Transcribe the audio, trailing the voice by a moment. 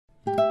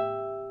There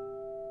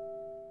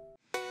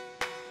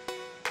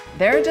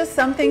are just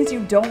some things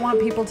you don't want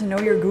people to know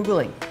you're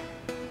Googling.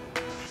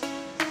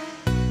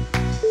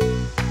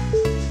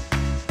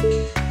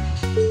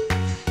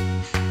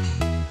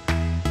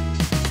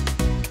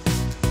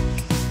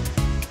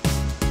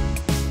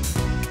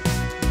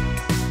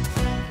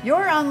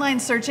 Your online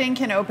searching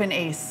can open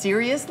a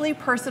seriously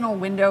personal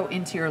window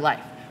into your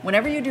life.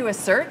 Whenever you do a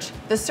search,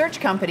 the search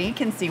company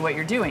can see what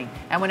you're doing.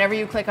 And whenever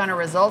you click on a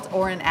result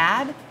or an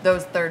ad,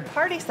 those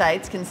third-party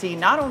sites can see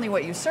not only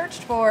what you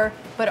searched for,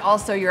 but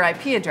also your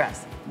IP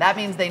address. That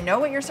means they know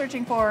what you're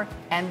searching for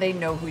and they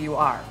know who you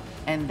are.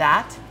 And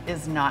that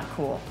is not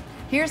cool.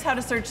 Here's how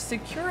to search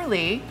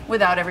securely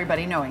without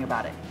everybody knowing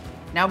about it.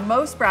 Now,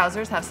 most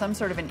browsers have some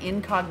sort of an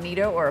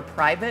incognito or a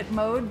private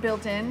mode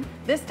built in.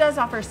 This does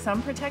offer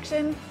some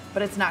protection,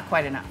 but it's not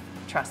quite enough,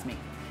 trust me.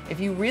 If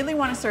you really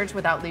want to search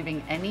without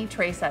leaving any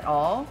trace at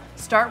all,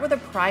 start with a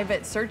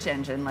private search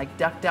engine like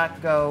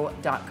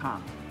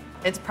duckduckgo.com.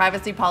 Its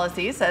privacy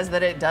policy says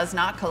that it does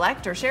not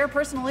collect or share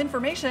personal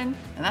information,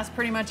 and that's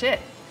pretty much it.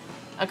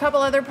 A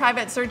couple other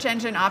private search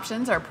engine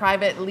options are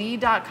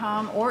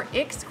privately.com or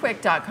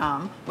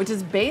xquick.com, which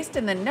is based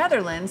in the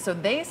Netherlands, so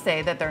they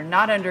say that they're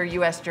not under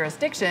US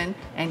jurisdiction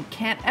and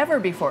can't ever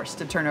be forced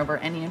to turn over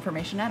any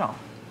information at all.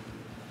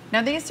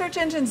 Now, these search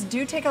engines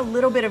do take a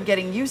little bit of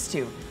getting used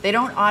to. They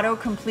don't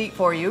auto-complete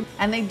for you,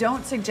 and they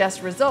don't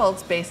suggest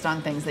results based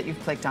on things that you've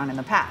clicked on in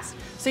the past.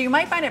 So you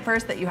might find at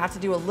first that you have to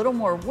do a little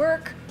more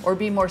work or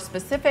be more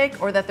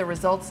specific, or that the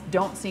results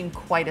don't seem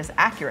quite as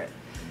accurate.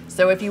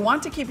 So if you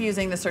want to keep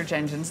using the search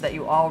engines that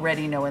you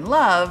already know and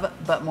love,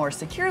 but more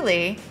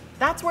securely,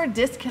 that's where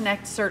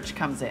Disconnect Search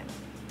comes in.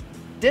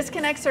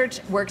 Disconnect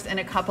Search works in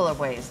a couple of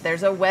ways.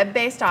 There's a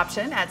web-based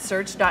option at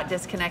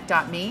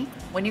search.disconnect.me.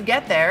 When you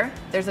get there,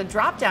 there's a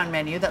drop-down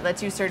menu that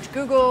lets you search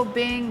Google,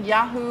 Bing,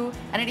 Yahoo,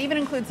 and it even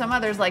includes some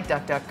others like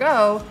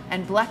DuckDuckGo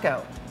and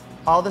Bleco.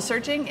 All the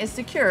searching is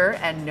secure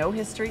and no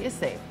history is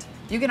saved.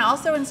 You can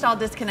also install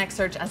Disconnect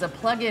Search as a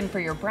plugin for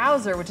your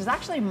browser, which is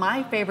actually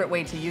my favorite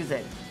way to use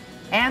it.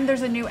 And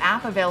there's a new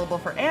app available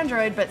for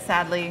Android, but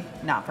sadly,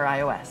 not for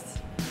iOS.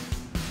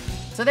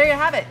 So there you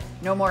have it.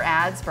 No more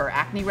ads for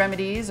acne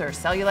remedies or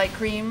cellulite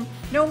cream.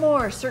 No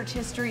more search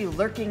history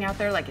lurking out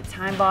there like a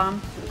time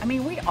bomb. I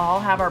mean, we all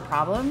have our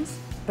problems,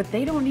 but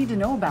they don't need to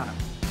know about them.